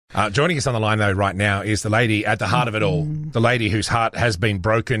Joining us on the line, though, right now is the lady at the heart of it all, the lady whose heart has been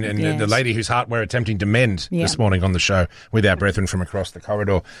broken and the lady whose heart we're attempting to mend this morning on the show with our brethren from across the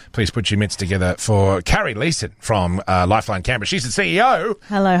corridor. Please put your mitts together for Carrie Leeson from Lifeline Canberra. She's the CEO.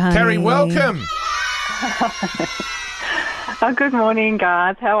 Hello, honey. Carrie, welcome. Oh, good morning,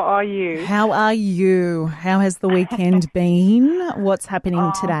 guys. How are you? How are you? How has the weekend been? What's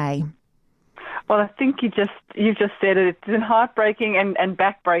happening today? Well, I think you've just said it. It's been heartbreaking and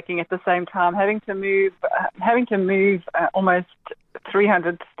backbreaking at the same time. Having to move almost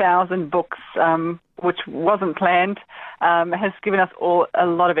 300,000 books, which wasn't planned, has given us all a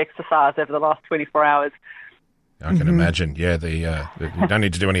lot of exercise over the last 24 hours. I can imagine. Yeah, you don't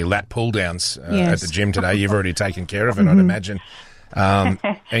need to do any lat pull downs at the gym today. You've already taken care of it, I'd imagine.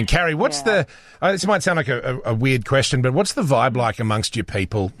 And Carrie, what's this might sound like a weird question, but what's the vibe like amongst your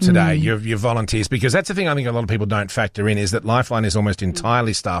people today, your volunteers? Because that's the thing I think a lot of people don't factor in, is that Lifeline is almost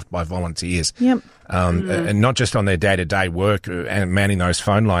entirely staffed by volunteers. Yep. And not just on their day-to-day work and manning those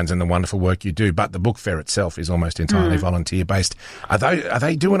phone lines and the wonderful work you do, but the book fair itself is almost entirely volunteer-based. Are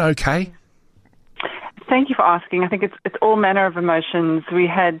they doing okay? Thank you for asking. I think it's all manner of emotions. We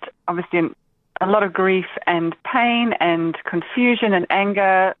had obviously a lot of grief and pain and confusion and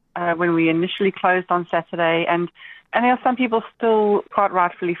anger when we initially closed on Saturday, and there are some people still quite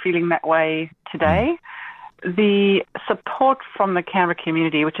rightfully feeling that way today. The support from the Canberra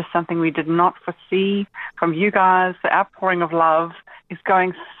community, which is something we did not foresee, from you guys, the outpouring of love, is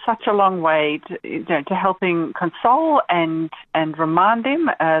going such a long way to helping console and remind them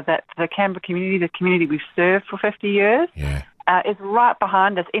that the Canberra community, the community we've served for 50 years, is right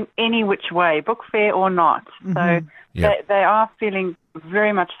behind us in any which way, book fair or not. So they are feeling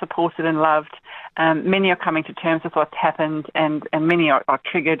very much supported and loved. Many are coming to terms with what's happened, and many are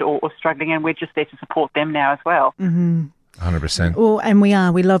triggered or struggling, and we're just there to support them now as well. 100%. Well, and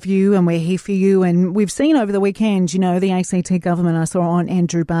we love you, and we're here for you. And we've seen over the weekend, the ACT government, I saw on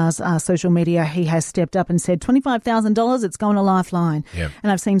Andrew Barr's social media, he has stepped up and said $25,000, it's going to Lifeline. Yep.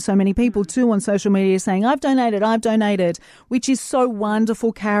 And I've seen so many people too on social media saying, I've donated, which is so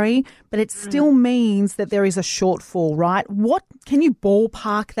wonderful, Carrie, but it still means that there is a shortfall, right? What can you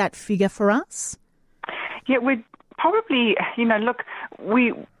ballpark that figure for us? Yeah, we'd probably,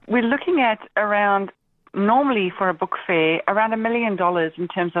 we're looking at around, normally for a book fair, around $1 million in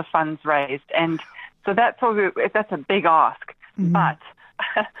terms of funds raised. And so that's a big ask. But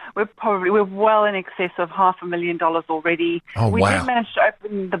we're well in excess of $500,000 already. Oh, we wow. did manage to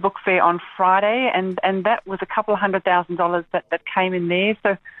open the book fair on Friday, and that was a couple of $100,000 that came in there.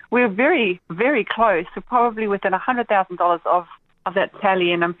 So we're very, very close. We're probably within $100,000 of that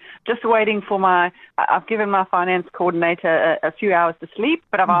tally, and I'm just waiting for I've given my finance coordinator a few hours to sleep,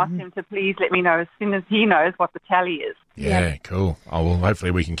 but I've asked him to please let me know as soon as he knows what the tally is. Yeah, cool. Oh, well,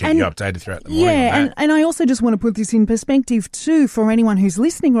 hopefully we can keep you updated throughout the morning. Yeah, and I also just want to put this in perspective too for anyone who's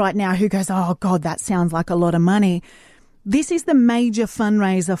listening right now who goes, oh God, that sounds like a lot of money. This is the major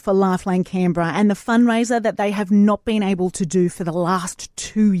fundraiser for Lifeline Canberra, and the fundraiser that they have not been able to do for the last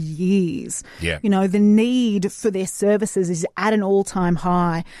 2 years. Yeah. The need for their services is at an all-time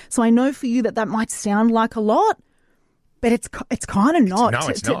high. So I know for you that might sound like a lot, but it's kind of not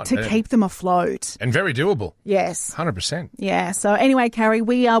to keep them afloat. And very doable. Yes. 100%. Yeah. So anyway, Carrie,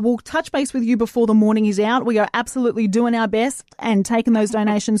 we'll touch base with you before the morning is out. We are absolutely doing our best and taking those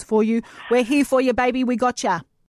donations for you. We're here for you, baby. We got ya.